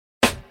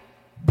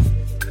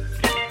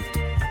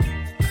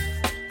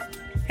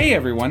Hey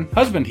everyone,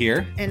 husband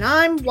here. And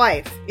I'm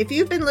wife. If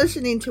you've been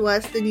listening to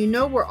us, then you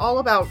know we're all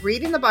about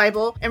reading the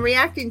Bible and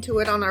reacting to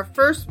it on our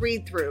first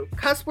read-through.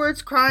 Cuss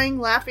words, crying,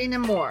 laughing,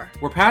 and more.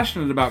 We're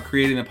passionate about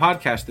creating a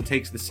podcast that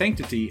takes the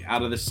sanctity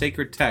out of the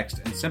sacred text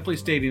and simply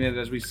stating it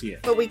as we see it.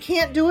 But we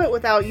can't do it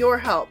without your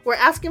help. We're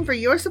asking for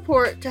your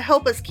support to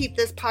help us keep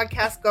this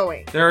podcast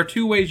going. There are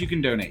two ways you can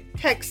donate.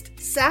 Text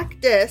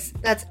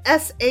SACDIS, that's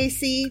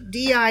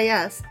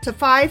SACDIS, to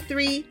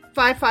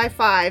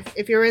 53555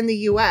 if you're in the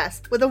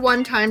U.S. with a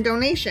one-time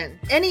donation.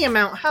 Any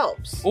amount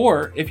helps.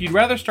 Or, if you'd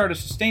rather start a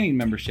sustaining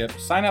membership,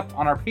 sign up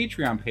on our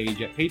Patreon page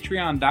at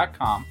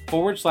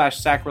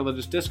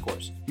patreon.com/sacrilegious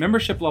discourse.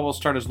 Membership levels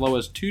start as low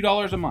as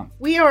 $2 a month.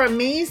 We are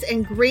amazed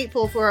and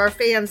grateful for our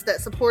fans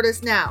that support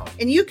us now,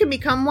 and you can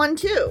become one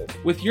too.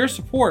 With your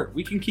support,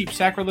 we can keep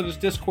Sacrilegious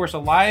Discourse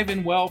alive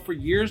and well for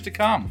years to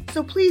come.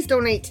 So please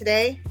donate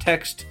today.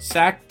 Text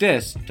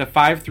SACDIS to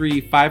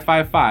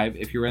 53555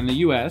 if you're in the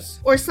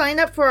U.S. Or sign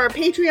up for our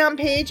Patreon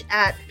page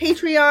at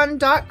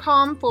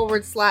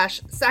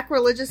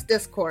patreon.com/sacrilegious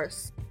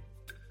discourse.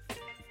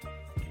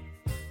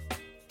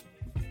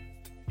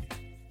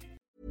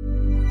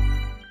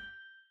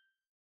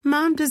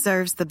 Mom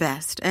deserves the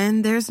best,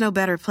 and there's no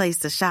better place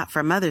to shop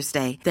for Mother's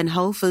Day than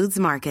Whole Foods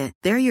Market.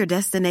 They're your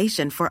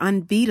destination for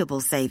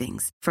unbeatable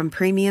savings, from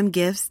premium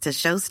gifts to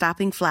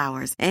show-stopping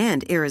flowers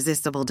and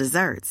irresistible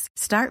desserts.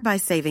 Start by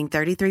saving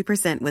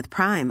 33% with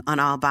Prime on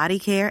all body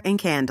care and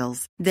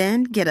candles.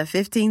 Then get a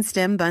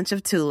 15-stem bunch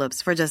of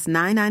tulips for just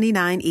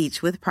 $9.99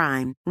 each with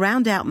Prime.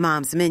 Round out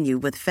Mom's menu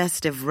with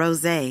festive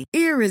rosé,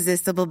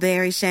 irresistible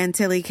berry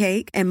chantilly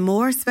cake, and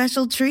more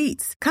special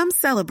treats. Come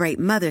celebrate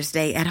Mother's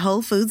Day at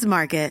Whole Foods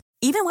Market.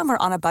 Even when we're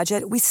on a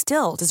budget, we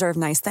still deserve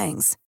nice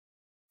things.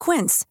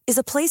 Quince is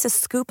a place to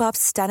scoop up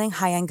stunning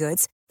high-end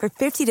goods for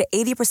 50 to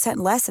 80%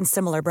 less than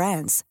similar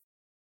brands.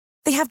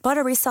 They have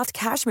buttery soft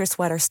cashmere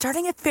sweaters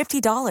starting at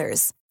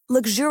 $50,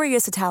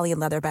 luxurious Italian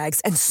leather bags,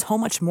 and so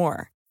much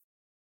more.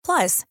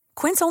 Plus,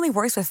 Quince only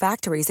works with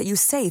factories that use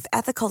safe,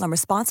 ethical, and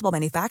responsible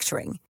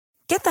manufacturing.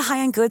 Get the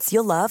high-end goods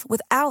you'll love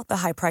without the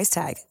high price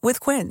tag with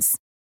Quince.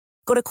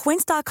 Go to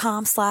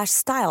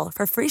quince.com/style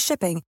for free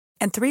shipping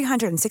and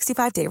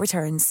 365-day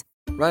returns.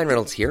 Ryan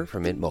Reynolds here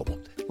from Mint Mobile.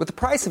 With the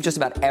price of just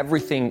about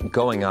everything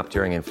going up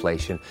during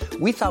inflation,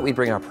 we thought we'd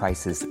bring our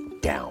prices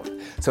down.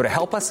 So to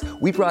help us,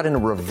 we brought in a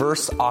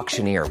reverse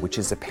auctioneer, which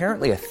is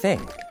apparently a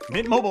thing.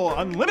 Mint Mobile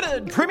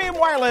Unlimited Premium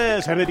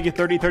Wireless. How to get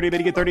 30, 30, bit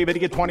to get 30, bit to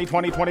get 20,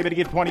 20, 20, bit to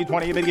get 20,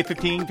 20, bit to get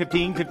 15,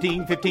 15,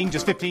 15, 15,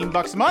 just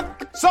 $15 a month?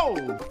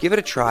 Sold! Give it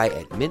a try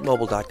at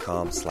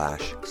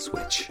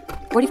mintmobile.com/switch.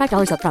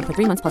 $45 up front for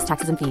 3 months plus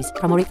taxes and fees.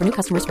 Promo rate for new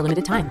customers for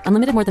limited time.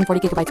 Unlimited more than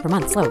 40 gigabytes per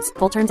month. Slows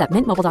full terms at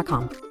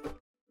mintmobile.com.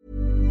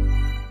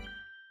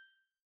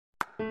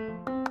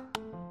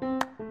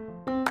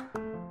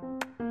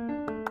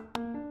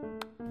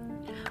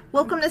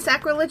 Welcome to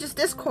Sacrilegious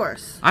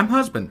Discourse. I'm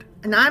husband.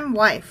 And I'm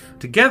wife.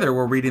 Together,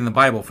 we're reading the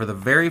Bible for the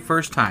very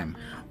first time.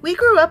 We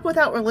grew up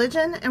without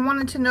religion and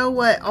wanted to know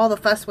what all the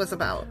fuss was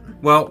about.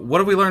 Well, what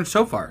have we learned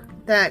so far?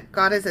 That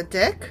God is a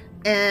dick,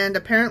 and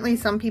apparently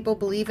some people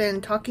believe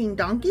in talking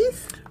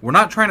donkeys? We're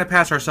not trying to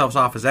pass ourselves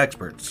off as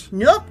experts.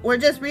 Nope, we're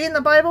just reading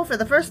the Bible for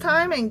the first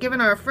time and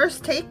giving our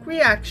first take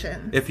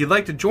reaction. If you'd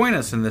like to join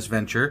us in this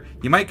venture,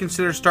 you might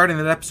consider starting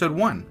at episode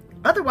 1.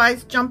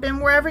 Otherwise, jump in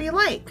wherever you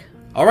like.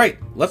 All right,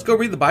 let's go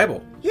read the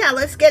Bible. Yeah,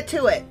 let's get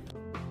to it.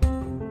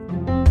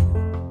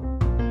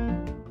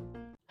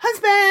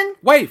 Husband!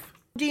 Wife!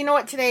 Do you know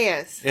what today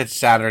is? It's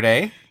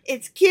Saturday.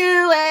 It's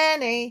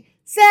Q&A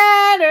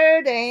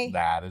Saturday.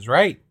 That is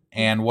right.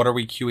 And what are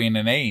we Qing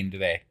and Aing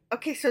today?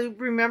 Okay, so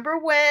remember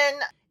when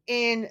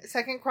in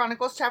 2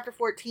 Chronicles chapter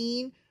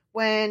 14,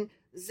 when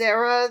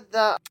Zerah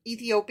the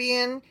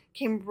Ethiopian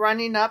came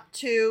running up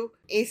to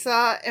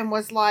Asa and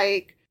was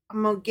like,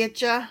 I'm gonna get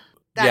ya?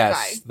 That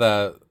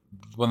guy.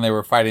 When they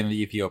were fighting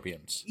the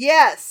Ethiopians.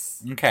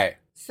 Yes. Okay.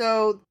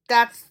 So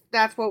that's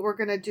what we're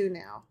gonna do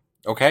now.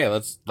 Okay,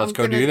 let's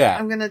go do that.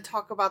 I'm gonna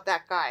talk about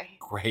that guy.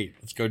 Great.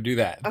 Let's go do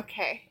that.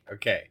 Okay.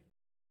 Okay.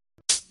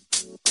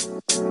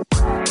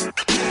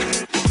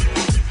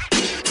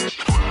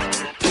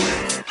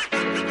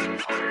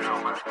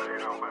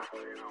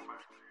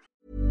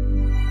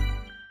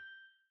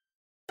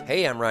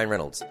 Hey, I'm Ryan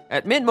Reynolds.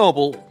 At Mint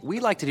Mobile, we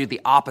like to do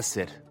the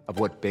opposite of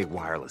what Big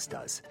Wireless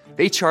does.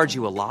 They charge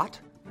you a lot.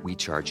 We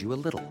charge you a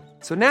little.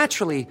 So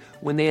naturally,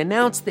 when they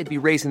announced they'd be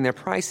raising their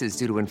prices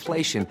due to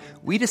inflation,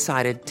 we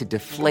decided to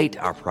deflate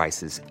our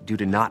prices due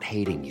to not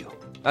hating you.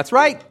 That's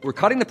right. We're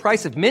cutting the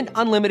price of Mint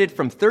Unlimited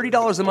from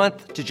 $30 a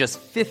month to just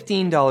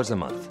 $15 a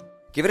month.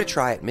 Give it a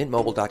try at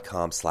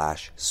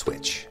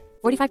mintmobile.com/switch.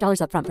 $45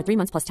 up front for 3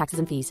 months plus taxes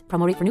and fees.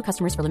 Promo rate for new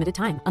customers for limited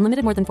time.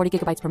 Unlimited more than 40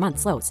 gigabytes per month.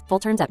 Slows full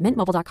terms at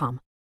mintmobile.com.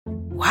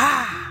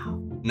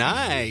 Wow.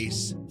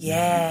 Nice.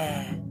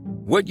 Yeah.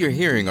 What you're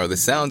hearing are the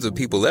sounds of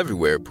people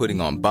everywhere putting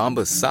on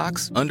Bombas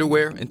socks,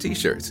 underwear, and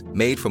T-shirts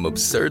made from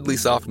absurdly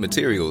soft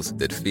materials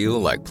that feel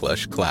like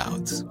plush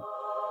clouds.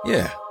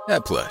 Yeah,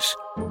 that plush.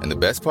 And the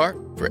best part?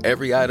 For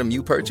every item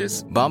you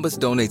purchase, Bombas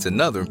donates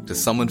another to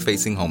someone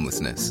facing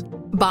homelessness.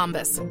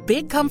 Bombas.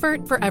 Big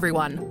comfort for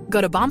everyone.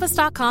 Go to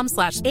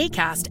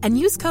bombas.com/ACAST and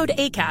use code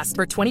ACAST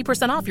for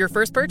 20% off your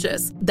first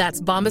purchase. That's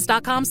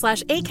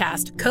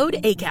bombas.com/ACAST. Code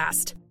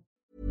ACAST.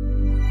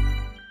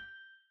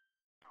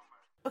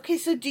 Okay,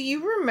 so do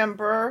you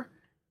remember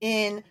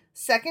in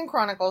 2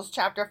 Chronicles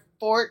chapter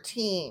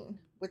 14,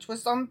 which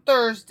was on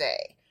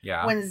Thursday,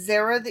 when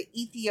Zerah the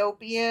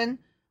Ethiopian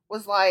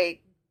was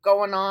like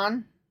going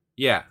on?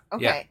 Yeah.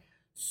 Okay. Yeah.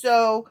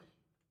 So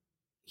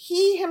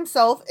he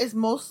himself is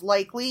most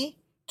likely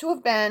to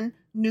have been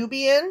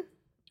Nubian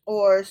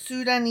or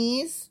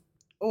Sudanese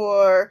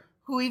or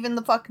who even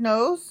the fuck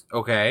knows.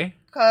 Okay.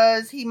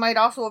 Because he might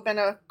also have been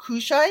a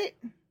Cushite.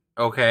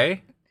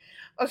 Okay.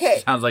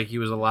 Okay. Sounds like he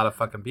was a lot of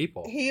fucking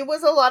people. He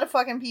was a lot of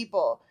fucking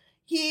people.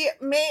 He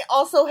may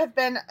also have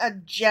been a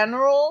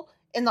general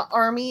in the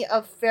army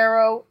of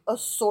Pharaoh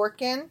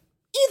Asorkin.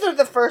 Either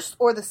the first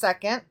or the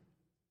second.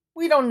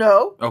 We don't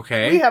know.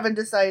 Okay. We haven't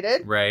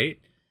decided. Right.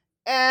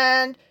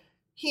 And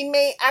he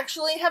may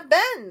actually have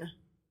been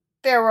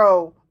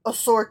Pharaoh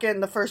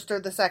Asorkin the first or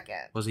the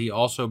second. Was he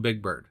also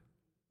Big Bird?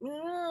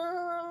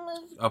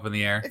 Up in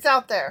the air? It's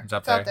out there. It's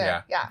up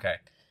there? Yeah. Okay.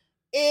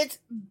 It's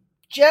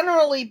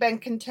generally been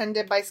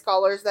contended by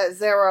scholars that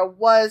Zerah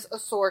was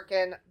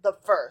Asorkin the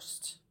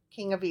first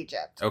king of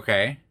Egypt.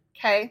 Okay.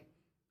 Okay.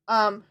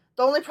 The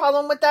only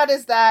problem with that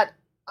is that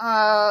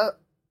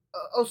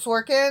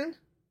Asorkin,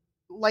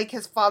 like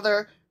his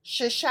father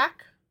Shishak,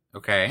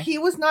 he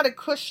was not a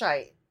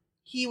Cushite.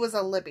 He was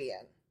a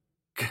Libyan.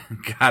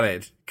 Got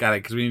it.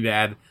 Because we need to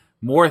add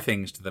more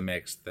things to the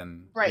mix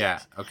than... Right.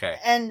 Yeah, okay.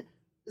 And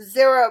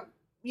Zerah,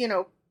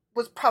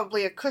 was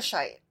probably a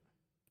Cushite.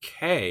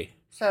 Okay.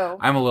 So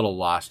I'm a little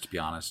lost, to be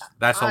honest.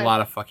 That's a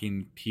lot of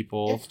fucking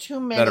people it's too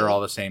many. that are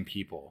all the same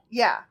people.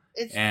 Yeah.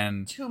 It's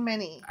and too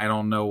many. I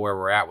don't know where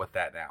we're at with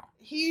that now.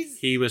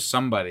 He was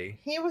somebody.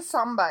 He was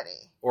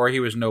somebody. Or he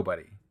was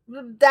nobody.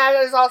 That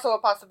is also a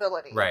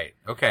possibility. Right.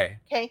 Okay.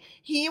 Okay.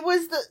 He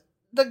was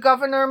the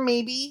governor,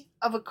 maybe,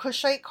 of a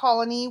Cushite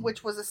colony,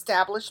 which was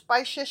established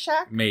by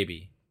Shishak.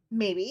 Maybe.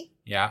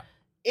 Yeah.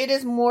 It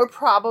is more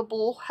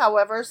probable,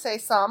 however, say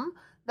some,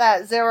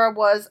 that Zerah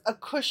was a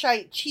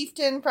Cushite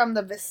chieftain from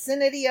the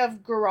vicinity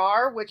of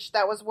Gerar, which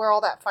that was where all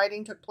that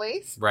fighting took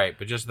place. Right,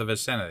 but just the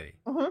vicinity.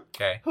 Mm-hmm.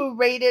 Okay. Who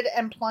raided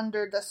and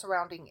plundered the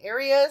surrounding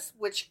areas,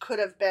 which could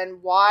have been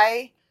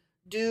why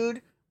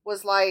dude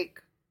was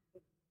like,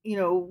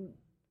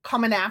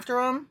 coming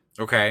after him.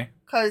 Okay.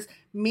 Because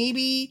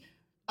maybe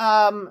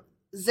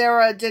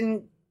Zerah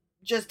didn't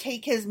just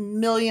take his 1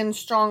 million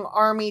strong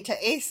army to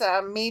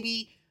Asa.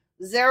 Maybe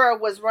Zerah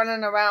was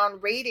running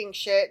around raiding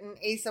shit, and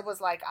Asa was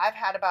like, I've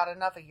had about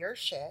enough of your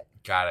shit.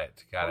 Got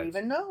it. Who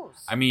even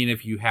knows? I mean,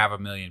 if you have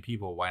 1 million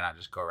people, why not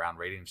just go around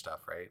raiding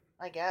stuff, right?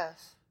 I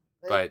guess.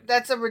 But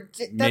that's a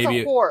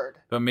horde.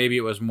 But maybe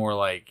it was more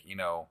like, it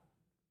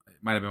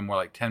might have been more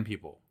like 10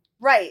 people.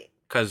 Right.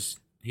 Because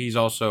he's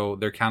also,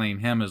 they're counting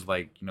him as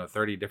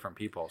 30 different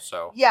people,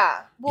 so.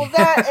 Yeah. Well,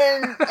 that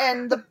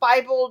and the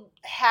Bible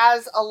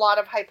has a lot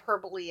of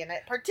hyperbole in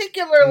it,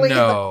 particularly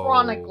the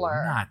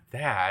chronicler. Not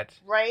that.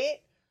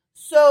 Right?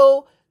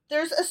 So,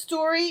 there's a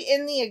story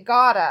in the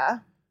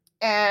Aggadah,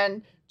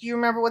 and do you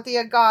remember what the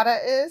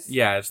Aggadah is?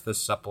 Yeah, it's the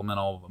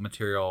supplemental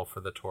material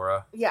for the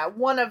Torah. Yeah,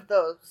 one of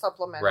those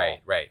supplemental.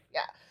 Right.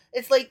 Yeah.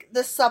 It's like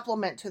the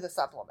supplement to the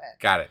supplement.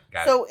 Got it.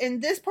 So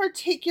in this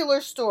particular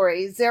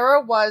story,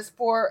 Zerah was,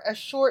 for a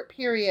short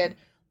period,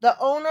 the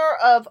owner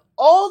of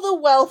all the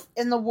wealth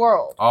in the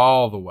world.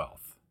 All the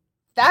wealth.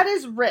 That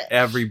is rich.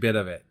 Every bit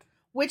of it.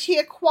 Which he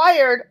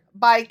acquired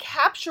by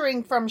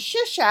capturing from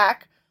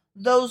Shishak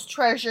those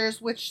treasures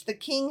which the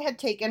king had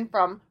taken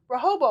from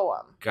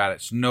Rehoboam. Got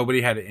it. So nobody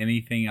had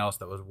anything else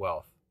that was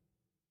wealth.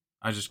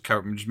 I'm just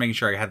making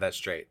sure I had that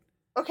straight.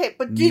 Okay,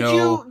 but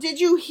did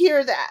you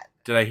hear that?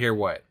 Did I hear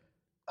what?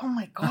 Oh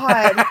my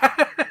God.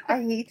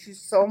 I hate you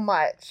so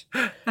much.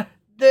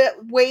 The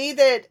way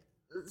that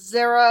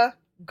Zerah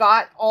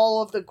got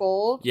all of the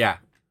gold. Yeah.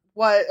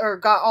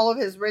 Got all of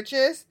his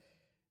riches,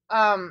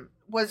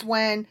 was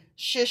when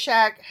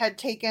Shishak had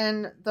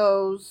taken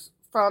those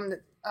from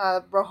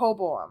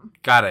Rehoboam.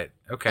 Got it.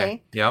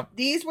 Okay. Yep.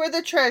 These were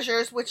the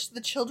treasures which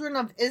the children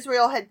of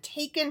Israel had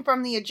taken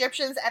from the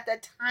Egyptians at the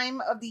time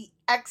of the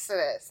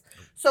Exodus.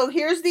 So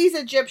here's these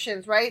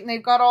Egyptians, right? And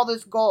they've got all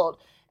this gold.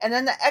 And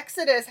then the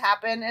Exodus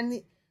happened,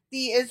 and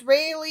the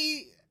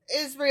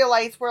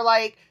Israelites were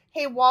like,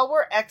 hey, while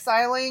we're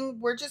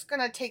exiling, we're just going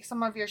to take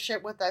some of your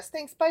shit with us.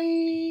 Thanks,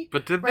 bye.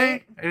 But did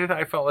they?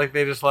 I felt like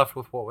they just left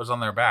with what was on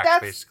their backs,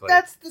 basically.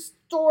 That's the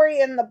story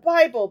in the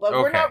Bible, but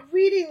we're not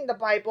reading the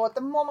Bible. At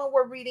the moment,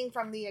 we're reading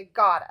from the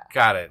Aggadah.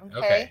 Got it.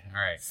 Okay.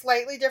 All right.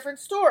 Slightly different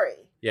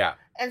story. Yeah.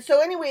 And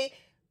so anyway,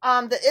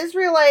 the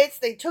Israelites,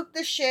 they took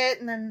the shit,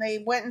 and then they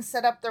went and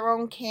set up their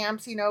own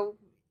camps,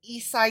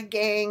 East Side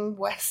gang,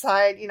 West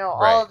Side,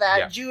 all of that.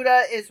 Yeah.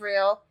 Judah,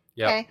 Israel.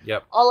 Yep. Okay.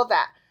 Yep. All of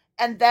that.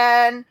 And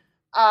then,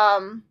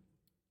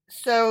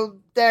 so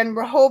then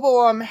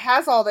Rehoboam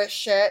has all this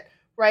shit,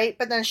 right?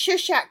 But then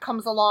Shishak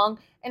comes along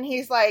and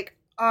he's like,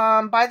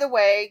 by the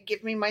way,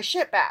 give me my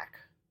shit back.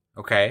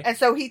 Okay. And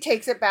so he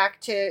takes it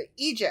back to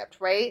Egypt,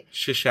 right?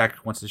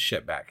 Shishak wants his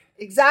shit back.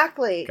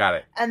 Exactly. Got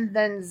it. And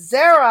then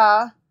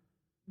Zerah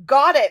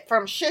got it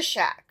from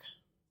Shishak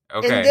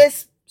Okay. in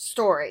this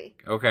story.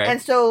 Okay.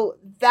 And so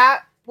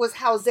that was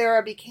how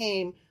Zerah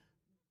became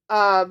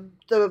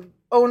the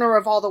owner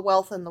of all the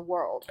wealth in the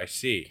world. I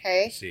see.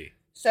 Okay. I see.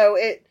 So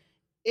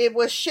it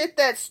was shit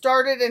that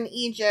started in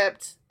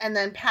Egypt and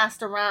then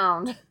passed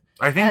around.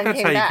 I think and that's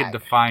came how you back. could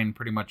define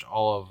pretty much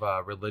all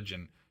of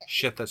religion.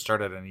 Shit that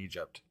started in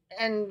Egypt.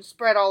 And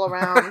spread all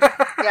around.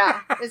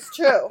 Yeah, it's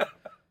true.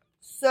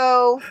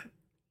 So,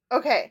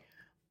 okay.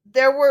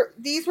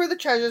 These were the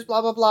treasures,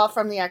 blah, blah, blah,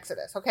 from the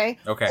Exodus, okay?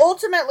 Okay.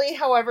 Ultimately,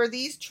 however,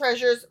 these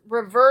treasures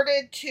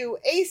reverted to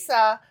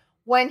Asa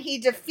when he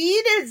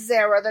defeated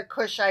Zerah the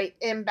Cushite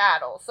in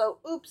battle. So,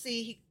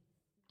 oopsie,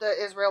 the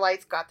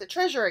Israelites got the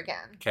treasure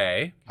again.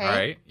 Okay. All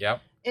right.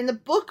 Yep. In the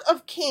book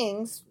of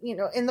Kings,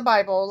 in the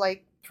Bible,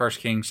 like...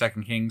 First Kings,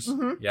 Second Kings.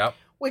 Mm-hmm. Yep.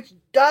 Which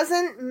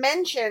doesn't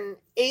mention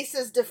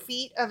Asa's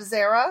defeat of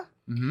Zerah.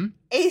 Mm-hmm.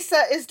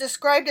 Asa is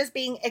described as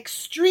being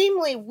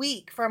extremely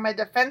weak from a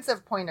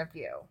defensive point of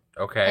view.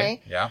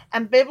 Okay. Yeah.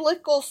 And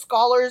biblical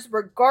scholars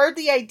regard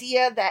the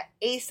idea that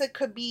Asa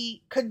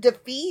could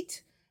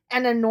defeat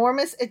an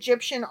enormous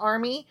Egyptian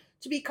army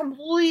to be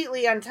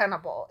completely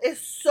untenable.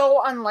 It's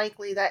so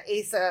unlikely that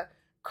Asa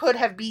could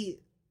have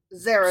beat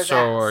Zerah's So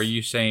ass. are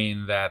you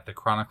saying that the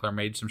chronicler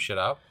made some shit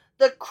up?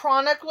 The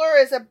chronicler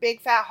is a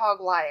big fat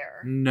hog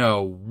liar.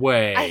 No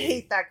way. I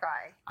hate that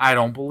guy. I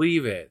don't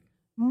believe it.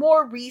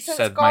 More recent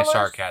Said scholars... my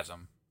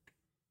sarcasm.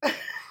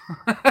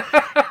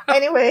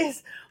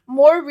 Anyways,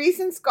 more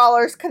recent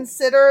scholars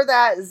consider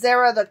that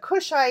Zerah the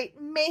Cushite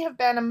may have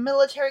been a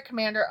military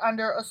commander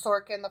under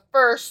Asorkin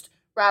I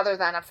rather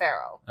than a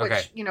pharaoh, which,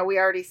 Okay. we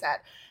already said.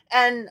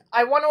 And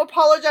I want to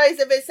apologize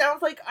if it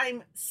sounds like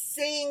I'm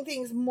saying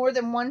things more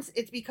than once.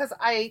 It's because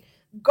I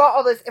got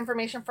all this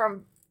information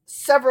from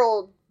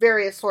several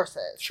various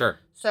sources. Sure.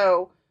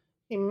 So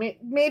he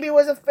maybe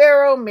was a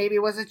pharaoh, maybe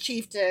was a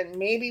chieftain,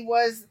 maybe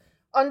was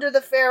under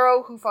the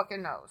pharaoh, who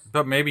fucking knows.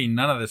 But maybe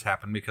none of this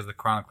happened because the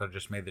chronicler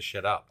just made the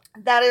shit up.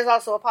 That is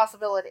also a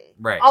possibility.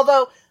 Right.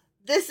 Although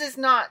this is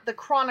not the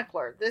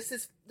chronicler. This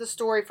is the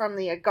story from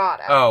the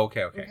Agada. Oh,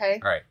 okay.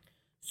 All right.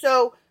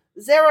 So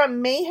Zerah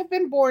may have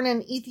been born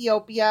in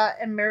Ethiopia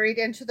and married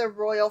into the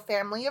royal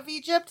family of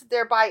Egypt,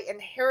 thereby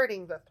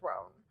inheriting the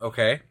throne.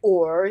 Okay.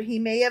 Or he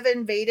may have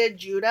invaded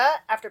Judah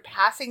after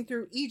passing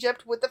through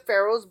Egypt with the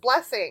pharaoh's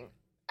blessing.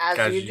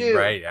 As you do.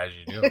 Right, as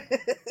you do.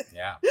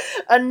 Yeah.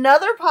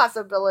 Another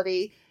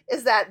possibility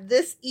is that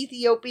this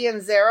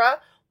Ethiopian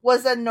Zerah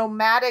was a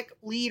nomadic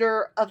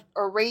leader of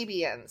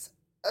Arabians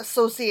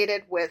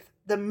associated with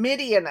the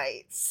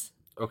Midianites.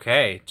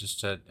 Okay.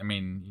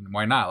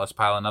 Why not? Let's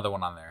pile another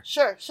one on there.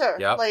 Sure.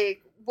 Yep.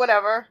 Like,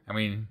 whatever.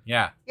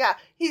 Yeah. Yeah.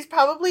 He's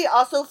probably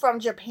also from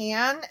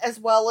Japan as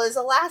well as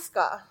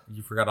Alaska.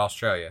 You forgot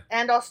Australia.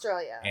 And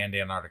Australia. And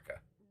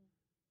Antarctica.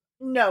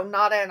 No,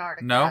 not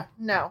Antarctica. No?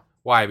 No.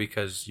 Why?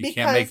 Because you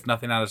can't make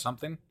nothing out of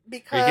something?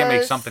 Because you can't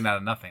make something out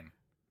of nothing.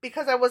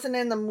 Because I wasn't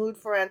in the mood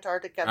for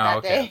Antarctica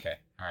that day. Okay.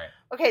 All right.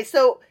 Okay,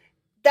 so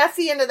that's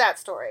the end of that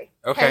story.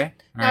 Okay.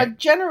 Now, a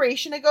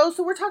generation ago,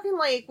 so we're talking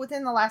like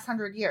within the last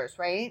 100 years,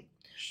 right?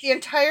 The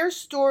entire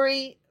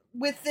story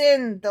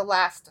within the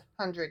last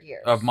 100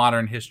 years. Of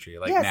modern history,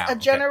 like yes, now. a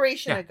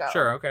generation ago.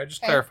 Sure, okay.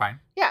 Just clarifying.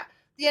 Yeah.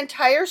 The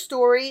entire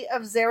story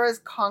of Zerah's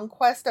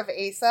conquest of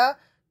Asa,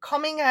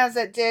 coming as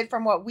it did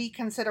from what we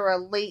consider a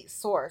late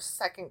source,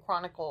 Second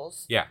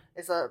Chronicles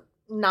is a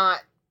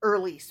not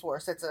early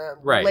source. It's a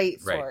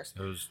late source.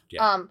 It was,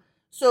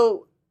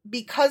 so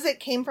because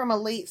it came from a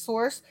late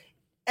source,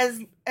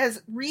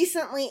 as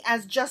recently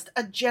as just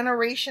a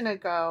generation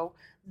ago,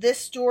 this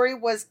story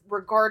was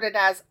regarded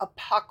as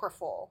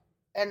apocryphal.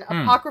 And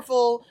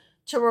apocryphal,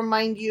 to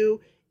remind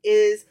you,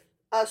 is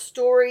a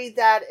story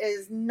that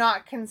is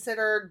not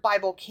considered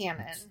Bible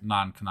canon. It's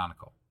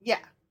non-canonical. Yeah.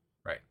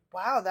 Right.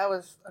 Wow, that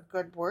was a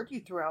good word you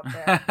threw out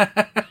there.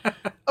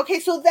 Okay,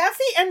 so that's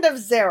the end of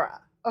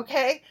Zerah,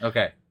 okay?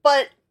 Okay.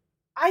 But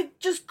I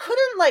just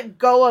couldn't let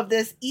go of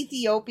this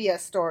Ethiopia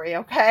story,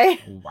 okay?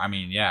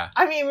 Yeah.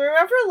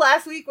 Remember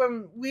last week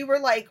when we were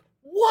like,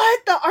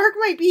 what? The Ark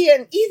might be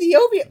in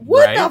Ethiopia?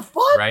 What the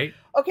fuck? Right.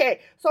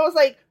 Okay, so I was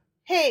like,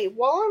 hey,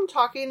 while I'm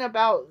talking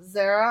about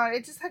Zerah,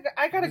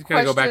 I got a question.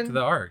 Gotta go back to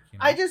the Ark.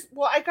 I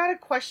got a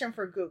question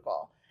for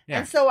Google. Yeah.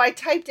 And so I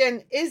typed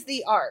in, is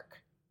the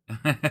Ark?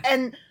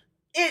 And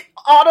it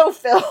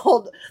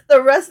auto-filled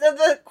the rest of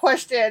the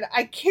question,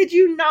 I kid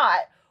you not,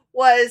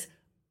 was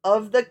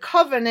of the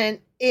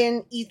covenant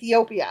in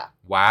Ethiopia.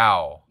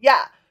 Wow.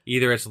 Yeah.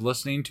 Either it's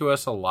listening to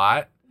us a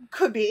lot.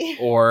 Could be.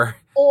 Or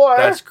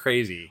that's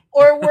crazy.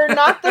 Or we're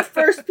not the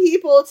first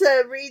people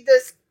to read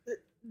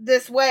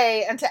this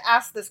way and to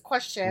ask this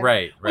question.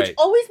 Right. Which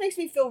always makes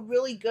me feel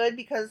really good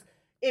because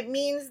it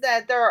means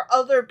that there are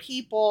other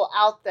people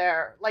out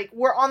there. Like,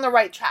 we're on the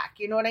right track.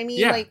 You know what I mean?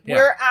 Yeah,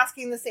 we're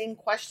asking the same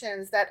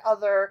questions that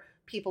other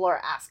people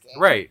are asking.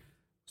 Right.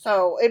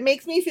 So it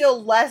makes me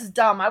feel less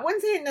dumb. I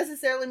wouldn't say it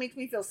necessarily makes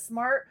me feel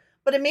smart,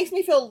 but it makes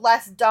me feel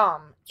less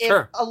dumb if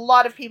Sure. a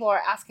lot of people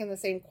are asking the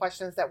same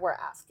questions that we're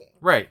asking.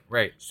 Right,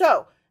 right.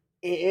 So,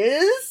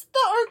 is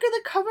the Ark of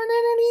the Covenant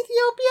in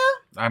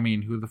Ethiopia? I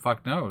mean, who the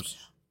fuck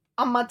knows?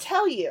 I'm going to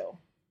tell you.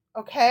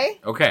 Okay?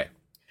 Okay.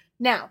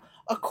 Now,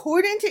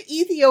 according to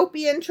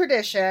Ethiopian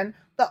tradition,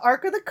 the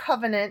Ark of the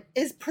Covenant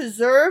is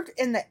preserved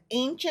in the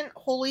ancient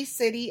holy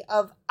city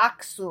of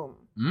Aksum.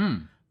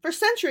 For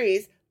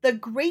centuries, the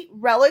great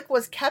relic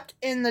was kept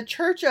in the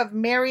Church of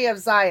Mary of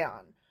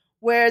Zion,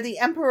 where the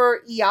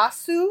Emperor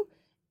Ieyasu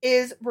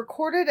is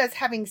recorded as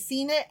having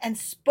seen it and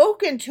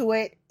spoken to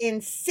it in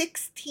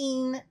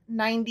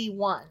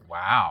 1691.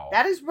 Wow.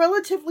 That is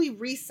relatively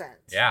recent.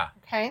 Yeah.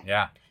 Okay?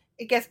 Yeah.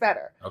 It gets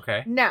better.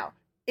 Okay. Now,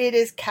 it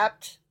is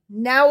kept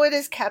in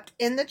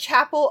the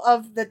chapel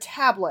of the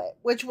tablet,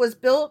 which was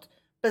built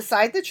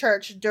beside the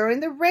church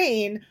during the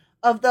reign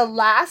of the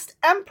last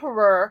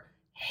emperor,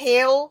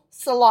 Haile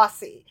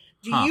Selassie.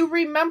 Do you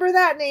remember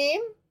that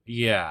name?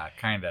 Yeah,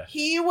 kind of.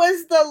 He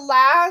was the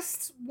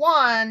last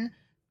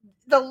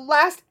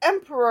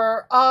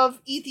emperor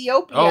of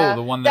Ethiopia. Oh,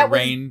 the one that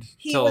reigned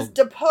He was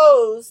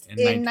deposed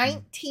in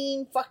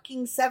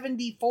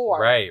 1974.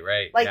 Right,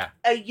 Like yeah.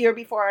 a year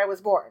before I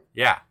was born.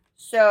 Yeah.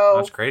 So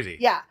That's crazy.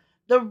 Yeah.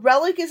 The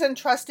relic is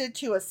entrusted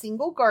to a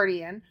single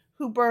guardian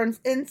who burns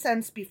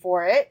incense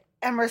before it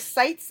and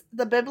recites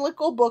the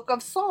biblical book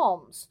of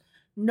Psalms.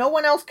 No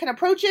one else can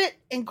approach it,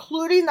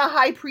 including the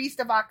high priest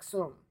of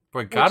Aksum.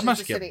 Boy, God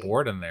must get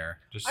bored in there,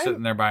 just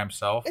sitting there by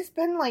himself. It's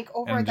been like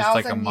over and 1,000 just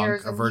like a monk,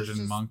 years. a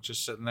virgin monk,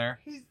 just sitting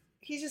there.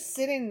 He's just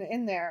sitting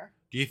in there.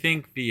 Do you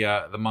think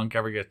the monk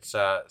ever gets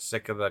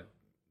sick of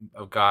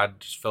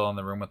God just filling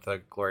the room with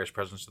the glorious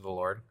presence of the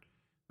Lord?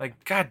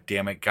 Like, God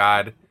damn it,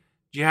 God!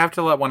 Do you have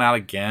to let one out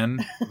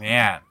again,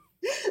 man?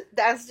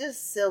 That's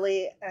just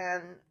silly.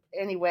 And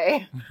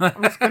anyway,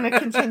 I'm just going to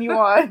continue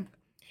on.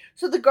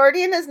 So the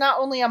guardian is not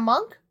only a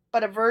monk,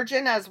 but a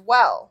virgin as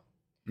well.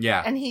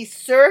 Yeah. And he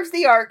serves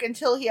the Ark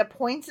until he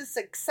appoints a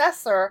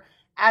successor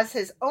as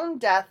his own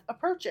death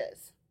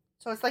approaches.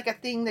 So it's like a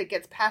thing that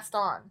gets passed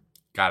on.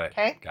 Got it.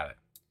 Okay? Got it.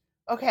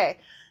 Okay.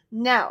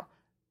 Now,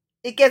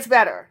 it gets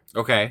better.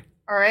 Okay.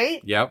 All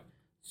right? Yep.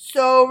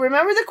 So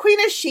remember the Queen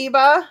of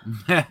Sheba?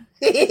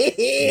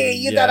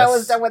 You thought I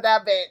was done with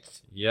that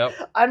bitch.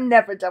 Yep. I'm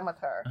never done with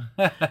her.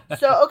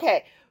 So,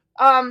 okay.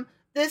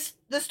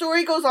 The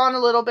story goes on a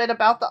little bit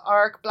about the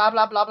Ark, blah,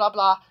 blah, blah, blah,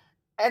 blah.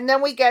 And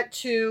then we get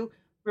to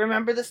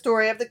remember the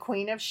story of the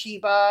Queen of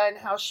Sheba and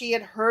how she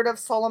had heard of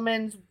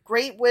Solomon's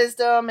great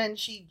wisdom and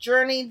she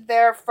journeyed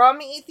there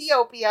from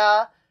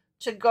Ethiopia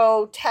to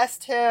go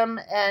test him,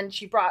 and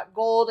she brought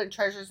gold and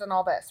treasures and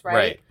all this,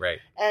 right? Right.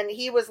 And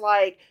he was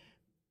like,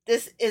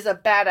 this is a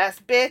badass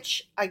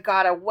bitch. I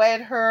gotta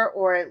wed her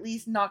or at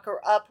least knock her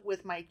up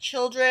with my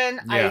children.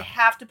 Yeah. I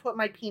have to put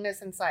my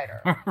penis inside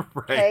her. Right.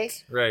 Okay?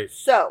 Right.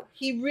 So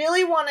he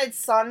really wanted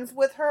sons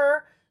with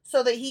her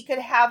so that he could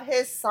have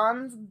his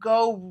sons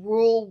go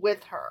rule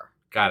with her.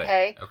 Got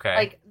it. Okay.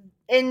 Like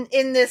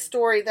in this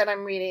story that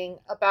I'm reading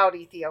about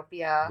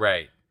Ethiopia.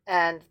 Right.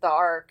 And the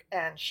Ark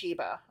and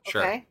Sheba.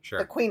 Okay? Sure.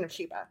 The Queen of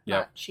Sheba, Yep.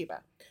 not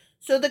Sheba.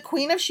 So the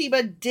Queen of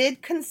Sheba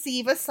did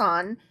conceive a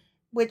son,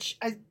 which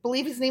I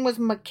believe his name was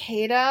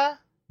Makeda.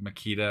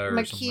 Makeda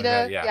or something like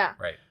that. Yeah.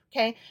 Right.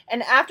 Okay.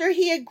 And after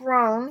he had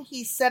grown,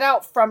 he set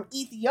out from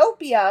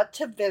Ethiopia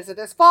to visit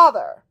his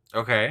father.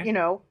 Okay. You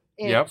know,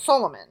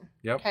 Solomon.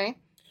 Yep. Okay.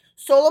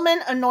 Solomon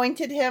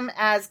anointed him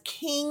as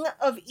king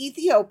of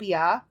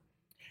Ethiopia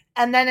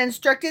and then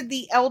instructed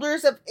the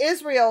elders of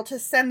Israel to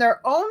send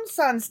their own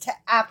sons to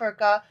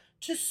Africa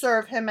to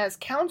serve him as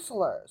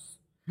counselors.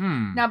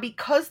 Now,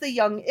 because the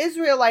young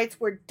Israelites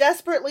were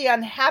desperately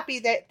unhappy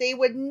that they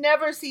would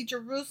never see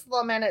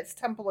Jerusalem and its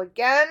temple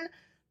again,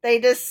 they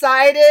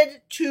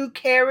decided to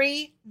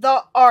carry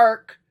the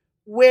Ark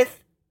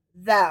with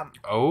them.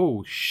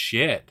 Oh,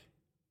 shit.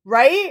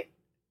 Right?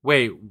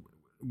 Wait,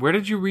 where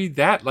did you read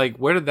that? Like,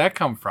 where did that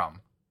come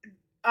from?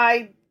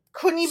 I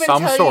couldn't even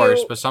tell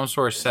you. But some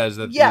source says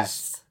that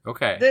yes.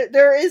 Okay.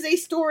 There is a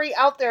story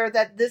out there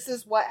that this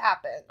is what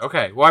happened.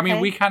 Okay. Well, I mean,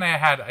 we kind of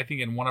had, I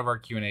think in one of our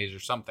Q&As or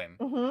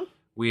something,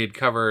 we had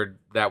covered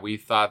that we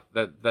thought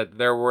that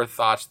there were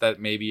thoughts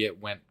that maybe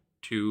it went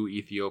to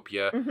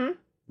Ethiopia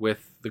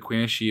with the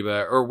Queen of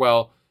Sheba, or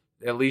well,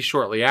 at least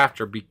shortly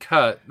after,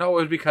 because it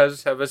was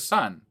because of his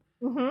son.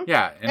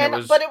 Yeah.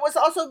 But it was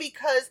also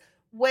because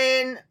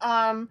when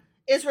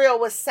Israel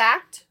was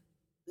sacked,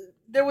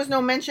 there was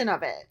no mention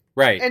of it.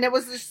 Right. And it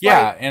was just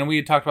and we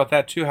had talked about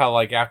that too, how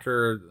like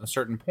after a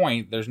certain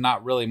point, there's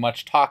not really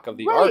much talk of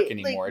the Ark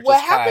anymore. Like, it what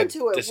just happened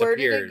to it? Disappears. Where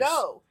did it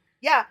go?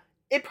 Yeah.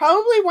 It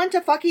probably went to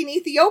fucking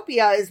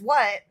Ethiopia is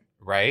what.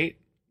 Right?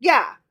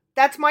 Yeah.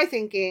 That's my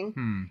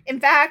thinking.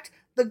 In fact,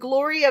 The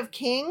Glory of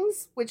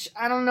Kings, which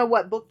I don't know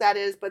what book that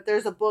is, but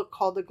there's a book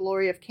called The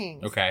Glory of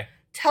Kings. Okay.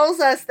 Tells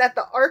us that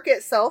the Ark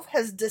itself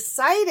has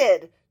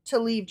decided to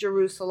leave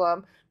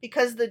Jerusalem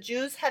because the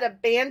Jews had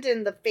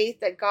abandoned the faith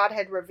that God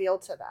had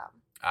revealed to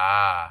them.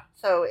 Ah.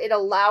 So it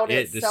allowed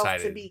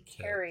itself to be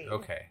carried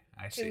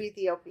to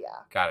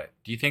Ethiopia. Got it.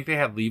 Do you think they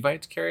had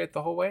Levites carry it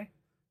the whole way?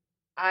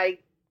 I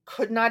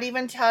could not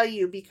even tell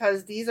you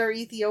because these are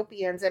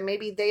Ethiopians and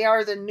maybe they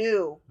are the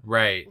new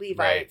Levites.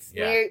 Right,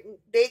 yeah.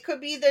 They could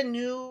be the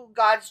new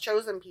God's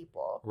chosen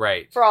people.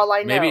 Right. For all I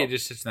know. Maybe it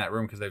just sits in that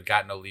room because they've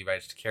got no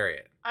Levites to carry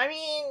it. I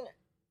mean,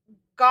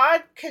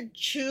 God could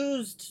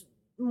choose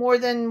more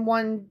than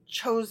one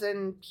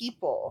chosen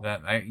people.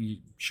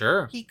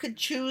 Sure. He could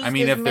choose. I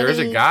mean, if there is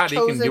a God, he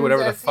can do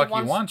whatever the fuck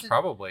he wants,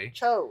 probably.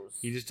 Chose.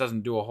 He just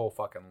doesn't do a whole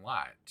fucking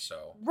lot,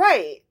 so.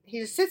 Right.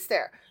 He just sits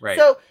there. Right.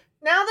 So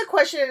now the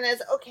question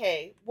is,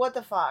 okay, what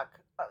the fuck?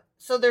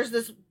 So there's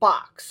this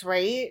box,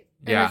 right?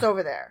 And it's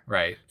over there.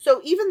 Right. So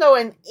even though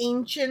an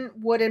ancient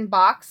wooden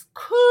box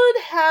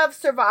could have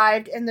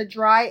survived in the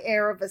dry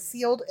air of a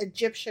sealed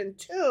Egyptian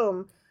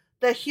tomb,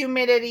 the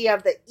humidity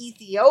of the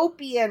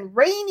Ethiopian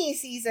rainy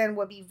season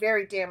would be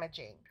very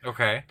damaging.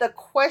 Okay. The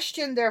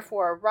question,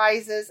 therefore,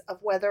 arises of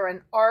whether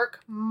an ark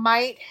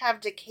might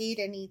have decayed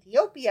in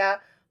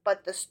Ethiopia,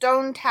 but the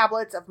stone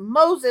tablets of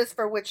Moses,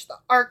 for which the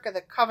Ark of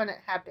the Covenant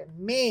had been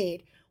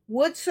made,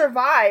 would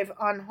survive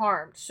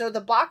unharmed. So the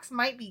box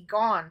might be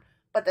gone,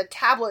 but the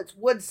tablets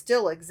would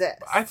still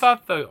exist. I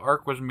thought the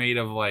ark was made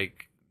of,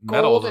 like,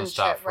 metals and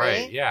stuff, shit,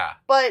 right? Yeah.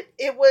 But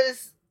it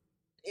was,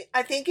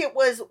 I think it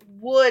was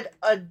wood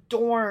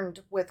adorned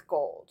with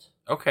gold.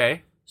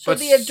 Okay. So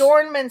the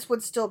adornments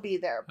would still be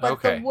there,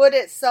 but the wood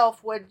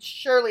itself would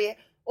surely,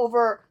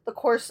 over the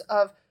course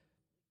of,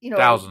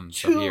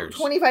 thousands of years,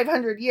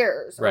 2,500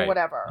 years or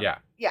whatever. Yeah.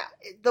 Yeah.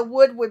 The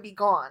wood would be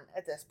gone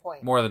at this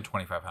point. More than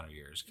 2,500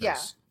 years.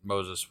 Because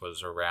Moses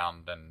was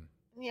around and.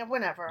 Yeah,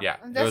 whenever. Yeah.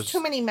 That's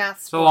too many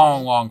maths. It's a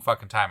long, long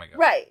fucking time ago.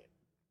 Right.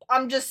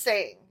 I'm just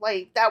saying,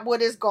 like, that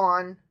wood is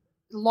gone,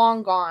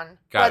 long gone.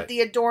 But the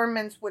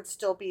adornments would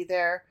still be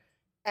there.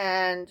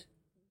 And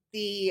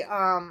the,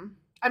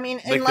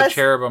 like the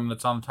cherubim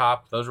that's on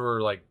top, those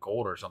were like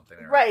gold or something.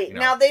 Right.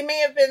 Now, they may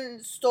have been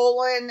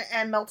stolen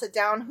and melted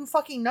down. Who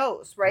fucking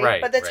knows, right?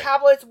 But the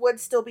tablets would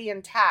still be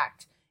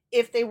intact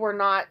if they were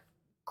not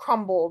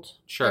crumbled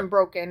and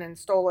broken and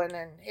stolen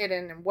and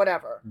hidden and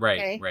whatever. Right,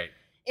 okay? right.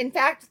 In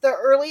fact, the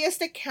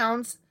earliest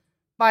accounts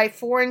by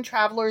foreign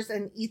travelers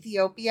in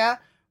Ethiopia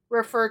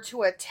refer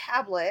to a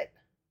tablet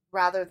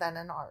rather than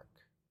an ark.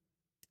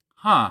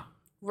 Huh.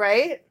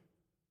 Right?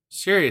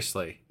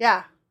 Seriously?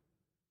 Yeah.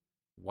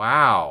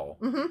 Wow.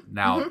 Mm-hmm.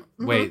 Now,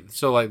 wait,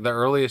 so like the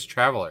earliest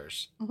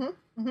travelers,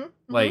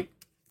 like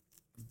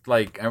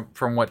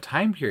from what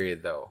time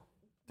period though?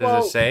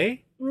 Does it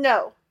say?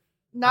 No,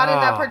 not in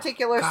that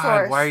particular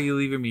source. Why are you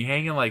leaving me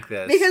hanging like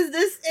this? Because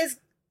this is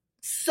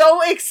so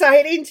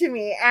exciting to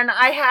me, and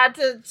I had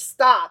to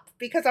stop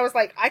because I was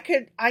like, I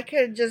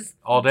could just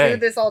all day do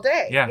this all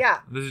day.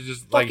 Yeah. This is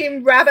just fucking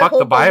like rabbit fuck hole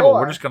the Bible.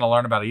 galore. We're just gonna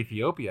learn about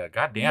Ethiopia.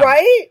 God damn.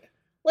 Right?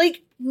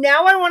 Like,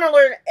 now I want to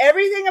learn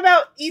everything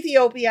about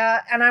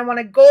Ethiopia, and I want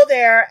to go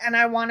there, and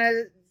I want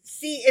to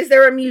see, is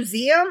there a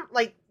museum?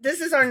 Like,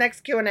 this is our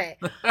next Q&A.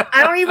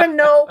 I don't even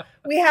know.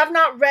 We have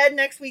not read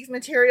next week's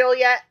material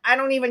yet. I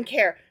don't even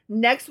care.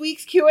 Next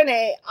week's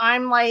Q&A,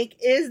 I'm like,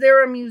 is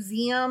there a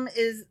museum?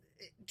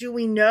 Do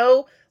we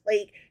know?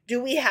 Like,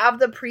 do we have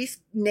the priest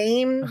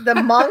name, the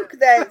monk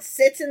that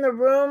sits in the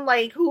room?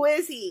 Like, who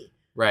is he?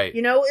 Right.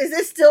 Is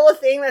this still a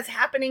thing that's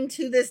happening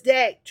to this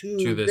day?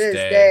 To this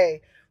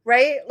day.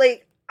 Right?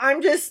 Like,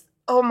 I'm just,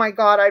 oh my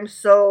God, I'm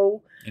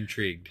so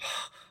intrigued.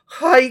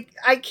 I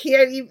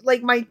can't even,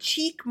 like, my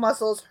cheek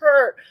muscles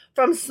hurt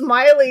from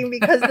smiling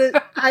because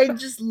I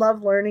just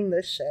love learning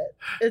this shit.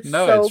 It's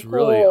it's cool.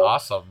 Really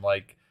awesome.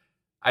 Like,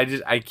 I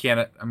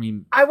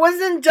mean, I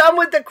wasn't done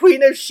with the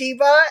Queen of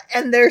Sheba,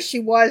 and there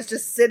she was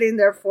just sitting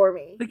there for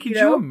me. Like, could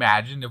you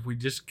imagine if we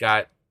just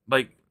got,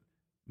 like,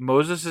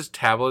 Moses'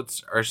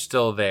 tablets are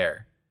still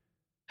there?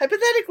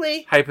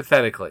 Hypothetically.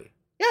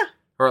 Yeah.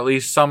 Or at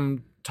least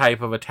some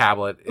type of a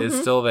tablet is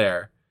still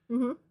there.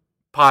 Mm-hmm.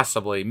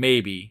 Possibly,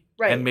 maybe.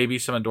 Right. And maybe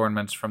some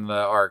adornments from the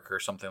ark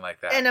or something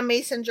like that. And a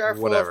mason jar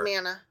full of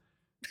manna.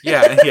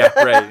 Yeah,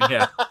 right,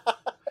 yeah.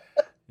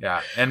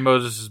 Yeah, and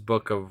Moses'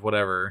 book of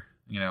whatever,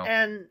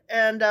 And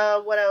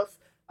what else?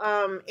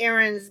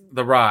 Aaron's...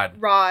 The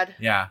rod.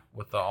 Yeah,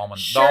 with the almond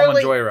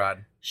joy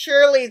rod.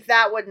 Surely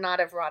that would not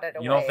have rotted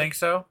away. You don't think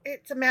so?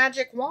 It's a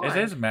magic wand. It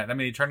is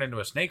he turned into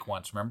a snake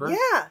once, remember?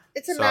 Yeah,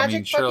 it's a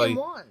magic fucking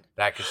wand.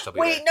 That could still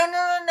be Wait, there.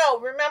 no.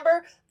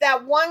 Remember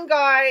that one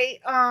guy,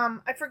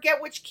 I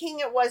forget which king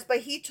it was, but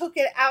he took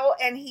it out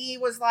and he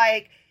was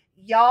like,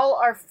 y'all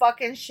are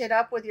fucking shit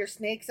up with your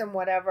snakes and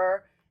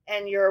whatever,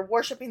 and you're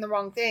worshiping the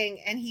wrong thing,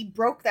 and he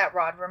broke that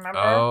rod, remember?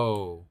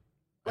 Oh.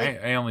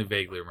 I only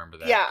vaguely remember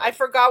that. Yeah, I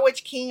forgot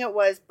which king it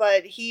was,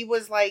 but he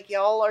was like,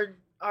 y'all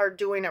are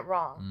doing it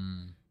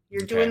wrong.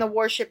 You're doing the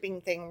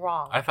worshiping thing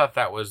wrong. I thought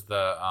that was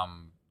the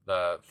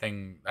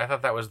thing. I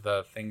thought that was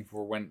the thing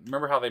for when.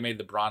 Remember how they made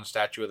the bronze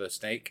statue of the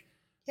snake?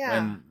 Yeah.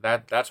 And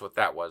that's what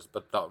that was.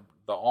 But the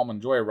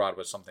almond joy rod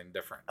was something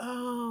different.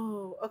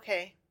 Oh,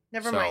 okay.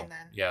 Never mind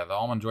then. Yeah, the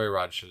almond joy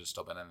rod should have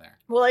still been in there.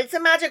 Well, it's a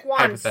magic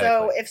wand,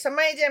 so if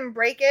somebody didn't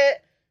break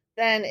it,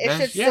 then it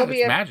should still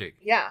be magic.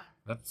 Yeah.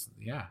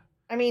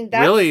 I mean,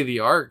 that's really the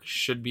ark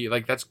should be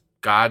like that's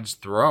God's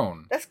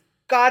throne. That's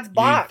God's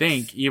box. You'd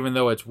think, even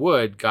though it's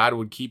wood, God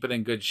would keep it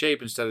in good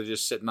shape instead of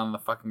just sitting on the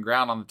fucking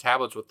ground on the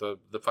tablets with the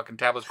fucking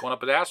tablets going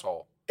up his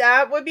asshole.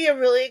 That would be a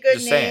really good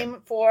Just name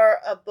saying. for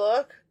a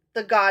book.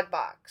 The God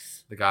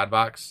Box. The God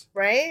Box?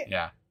 Right?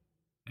 Yeah.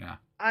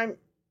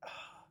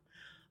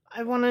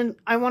 I want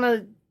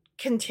to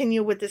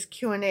continue with this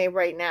Q&A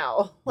right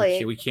now.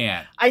 Like, we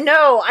can't. I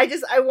know.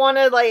 I want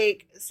to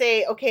like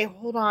say, okay,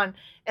 hold on.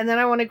 And then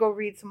I want to go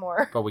read some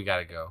more. But we got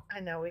to go. I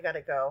know. We got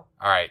to go.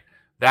 All right.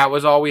 That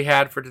was all we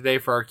had for today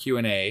for our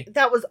Q&A.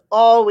 That was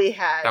all we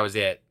had. That was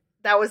it.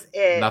 That was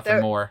it.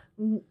 Nothing more.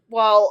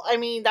 Well, I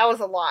mean, that was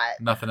a lot.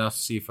 Nothing else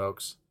to see,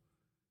 folks.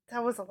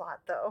 That was a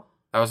lot, though.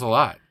 That was a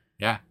lot.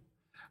 Yeah.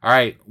 All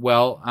right.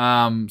 Well,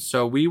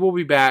 so we will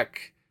be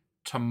back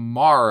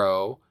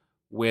tomorrow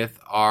with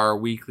our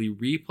weekly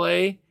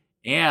replay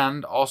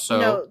and also...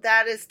 No,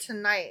 that is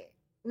tonight.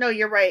 No,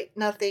 you're right.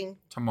 Nothing.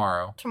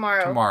 Tomorrow.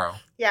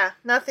 Yeah,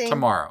 nothing.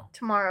 Tomorrow.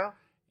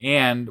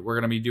 And we're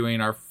going to be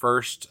doing our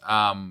first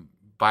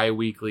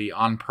bi-weekly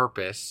On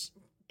Purpose...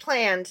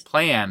 Planned.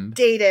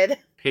 Dated.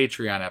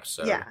 Patreon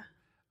episode. Yeah.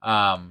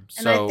 And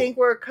I think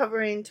we're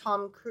covering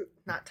Tom Cruise.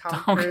 Not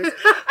Tom Cruise.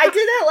 I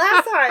did that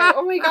last time.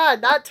 Oh my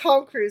God. Not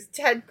Tom Cruise.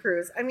 Ted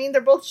Cruz. I mean,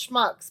 they're both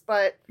schmucks,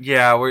 but...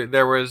 Yeah,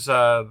 there was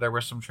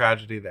some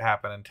tragedy that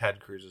happened in Ted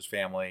Cruz's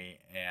family,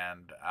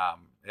 and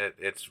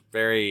it's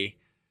very...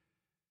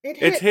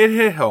 It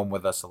hit home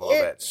with us a little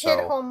bit. It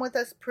hit home with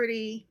us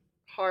pretty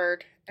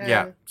hard. And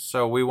yeah,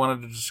 so we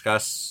wanted to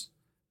discuss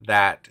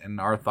that and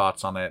our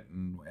thoughts on it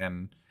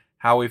and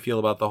how we feel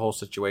about the whole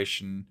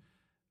situation.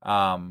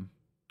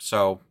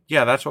 So,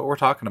 yeah, that's what we're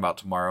talking about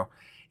tomorrow.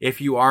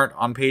 If you aren't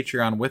on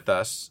Patreon with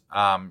us,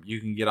 you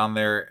can get on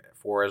there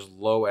for as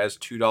low as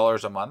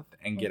 $2 a month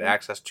and get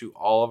access to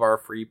all of our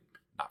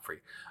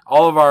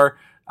all of our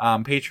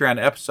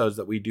Patreon episodes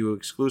that we do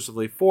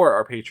exclusively for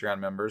our Patreon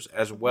members,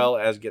 as well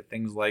as get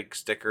things like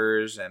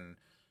stickers and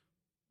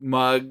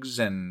mugs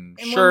and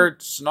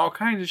shirts and all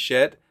kinds of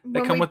shit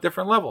that come with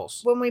different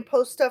levels. When we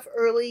post stuff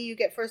early, you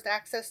get first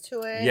access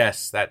to it.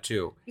 Yes, that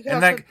too. You can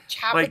also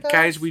chat with us.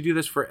 Guys, we do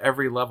this for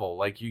every level.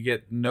 Like, you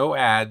get no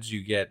ads,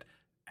 you get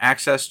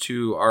access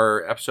to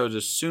our episodes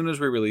as soon as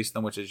we release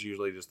them, which is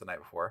usually just the night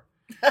before.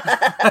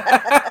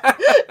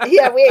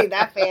 Yeah, we ain't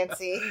that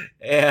fancy.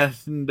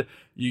 And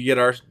you get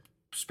our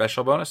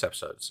special bonus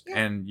episodes. Yeah.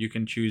 And you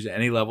can choose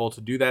any level to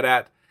do that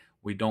at.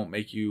 We don't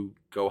make you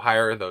go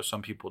higher, though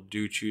some people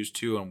do choose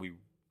to, and we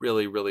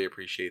really, really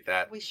appreciate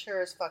that. We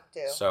sure as fuck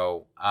do.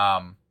 So,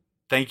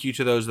 thank you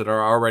to those that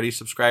are already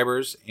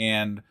subscribers,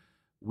 and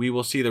we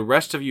will see the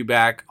rest of you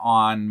back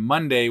on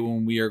Monday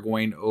when we are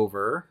going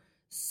over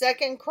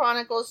 2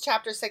 Chronicles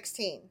chapter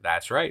 16.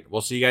 That's right.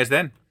 We'll see you guys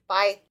then.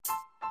 Bye.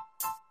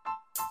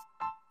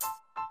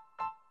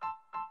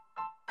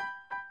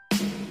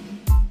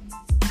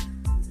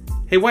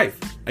 Hey, wife,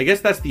 I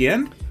guess that's the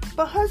end?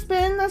 But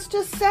husband, that's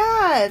just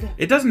sad.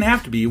 It doesn't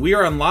have to be. We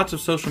are on lots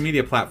of social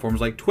media platforms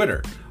like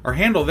Twitter. Our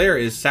handle there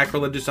is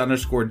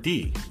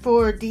sacrilegious_D.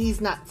 For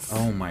D's nuts.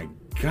 Oh my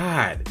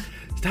God.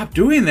 Stop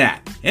doing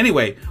that.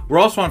 Anyway, we're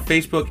also on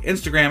Facebook,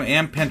 Instagram,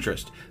 and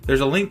Pinterest.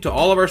 There's a link to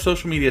all of our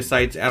social media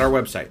sites at our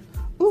website.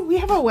 Ooh, we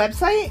have a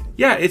website?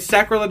 Yeah, it's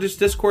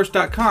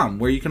sacrilegiousdiscourse.com,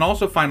 where you can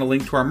also find a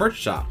link to our merch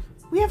shop.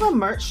 We have a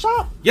merch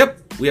shop?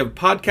 Yep, we have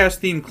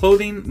podcast-themed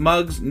clothing,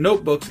 mugs,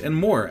 notebooks, and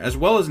more, as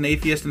well as an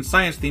atheist and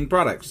science-themed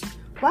products.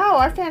 Wow,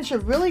 our fans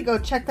should really go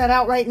check that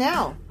out right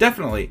now.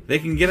 Definitely. They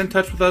can get in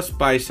touch with us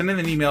by sending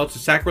an email to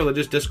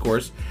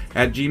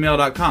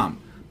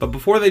sacrilegiousdiscourse@gmail.com. But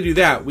before they do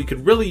that, we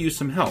could really use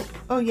some help.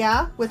 Oh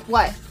yeah? With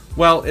what?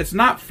 Well, it's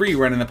not free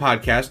running the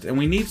podcast, and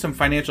we need some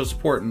financial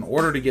support in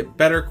order to get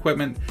better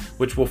equipment,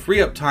 which will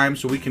free up time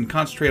so we can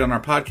concentrate on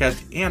our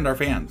podcast and our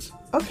fans.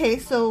 Okay,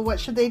 so what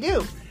should they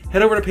do?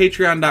 Head over to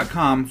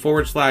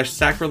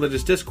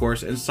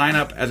patreon.com/sacrilegiousdiscourse and sign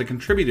up as a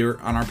contributor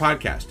on our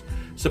podcast.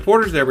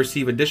 Supporters there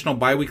receive additional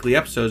bi-weekly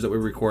episodes that we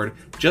record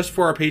just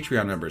for our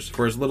Patreon members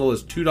for as little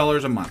as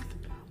 $2 a month.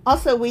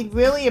 Also, we'd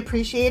really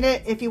appreciate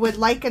it if you would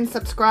like and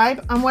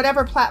subscribe on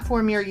whatever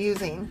platform you're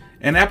using.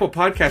 And Apple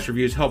Podcast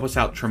reviews help us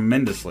out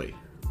tremendously.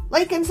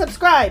 Like and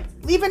subscribe.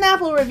 Leave an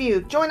Apple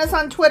review. Join us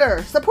on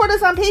Twitter. Support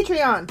us on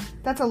Patreon.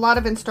 That's a lot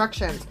of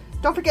instructions.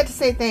 Don't forget to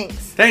say thanks.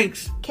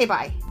 Thanks. Okay,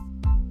 bye.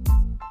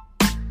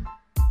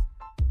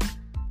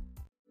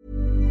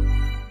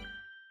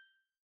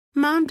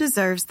 Mom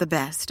deserves the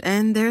best,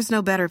 and there's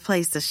no better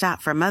place to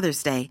shop for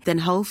Mother's Day than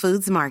Whole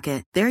Foods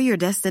Market. They're your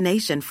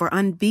destination for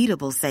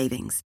unbeatable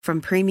savings, from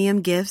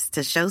premium gifts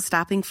to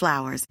show-stopping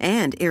flowers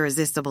and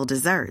irresistible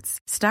desserts.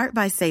 Start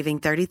by saving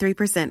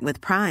 33% with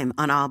Prime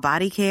on all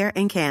body care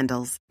and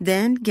candles.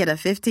 Then get a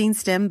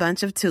 15-stem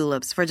bunch of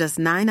tulips for just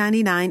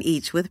 $9.99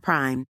 each with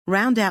Prime.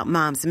 Round out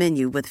Mom's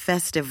menu with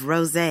festive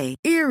rosé,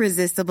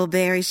 irresistible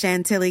berry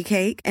chantilly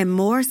cake, and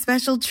more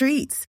special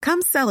treats.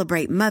 Come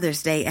celebrate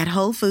Mother's Day at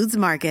Whole Foods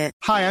Market. it.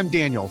 Hi, I'm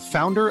Daniel,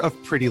 founder of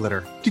Pretty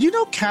Litter. Did you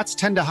know cats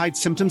tend to hide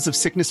symptoms of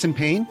sickness and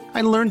pain?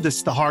 I learned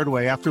this the hard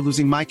way after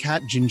losing my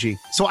cat, Gingy.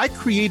 So I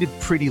created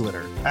Pretty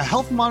Litter, a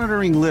health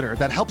monitoring litter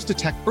that helps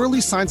detect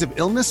early signs of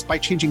illness by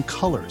changing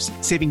colors,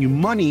 saving you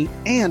money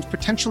and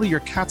potentially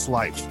your cat's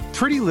life.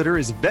 Pretty Litter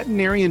is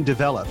veterinarian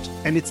developed,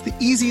 and it's the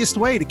easiest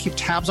way to keep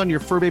tabs on your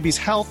fur baby's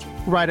health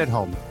right at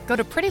home. Go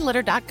to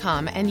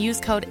prettylitter.com and use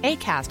code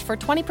ACAST for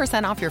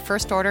 20% off your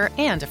first order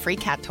and a free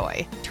cat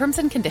toy. Terms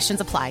and conditions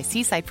apply.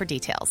 See site for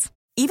details.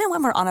 Even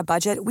when we're on a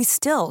budget, we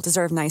still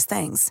deserve nice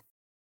things.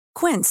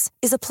 Quince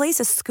is a place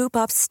to scoop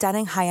up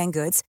stunning high-end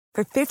goods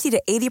for 50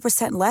 to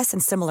 80% less than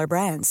similar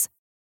brands.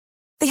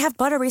 They have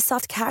buttery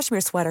soft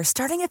cashmere sweaters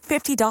starting at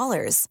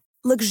 $50,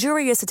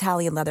 luxurious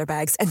Italian leather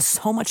bags, and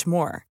so much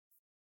more.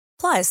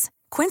 Plus,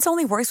 Quince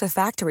only works with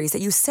factories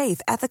that use safe,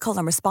 ethical,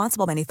 and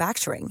responsible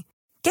manufacturing.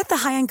 Get the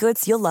high-end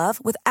goods you'll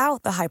love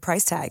without the high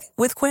price tag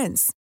with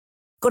Quince.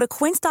 Go to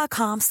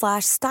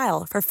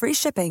quince.com/style for free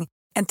shipping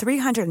and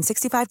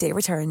 365-day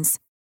returns.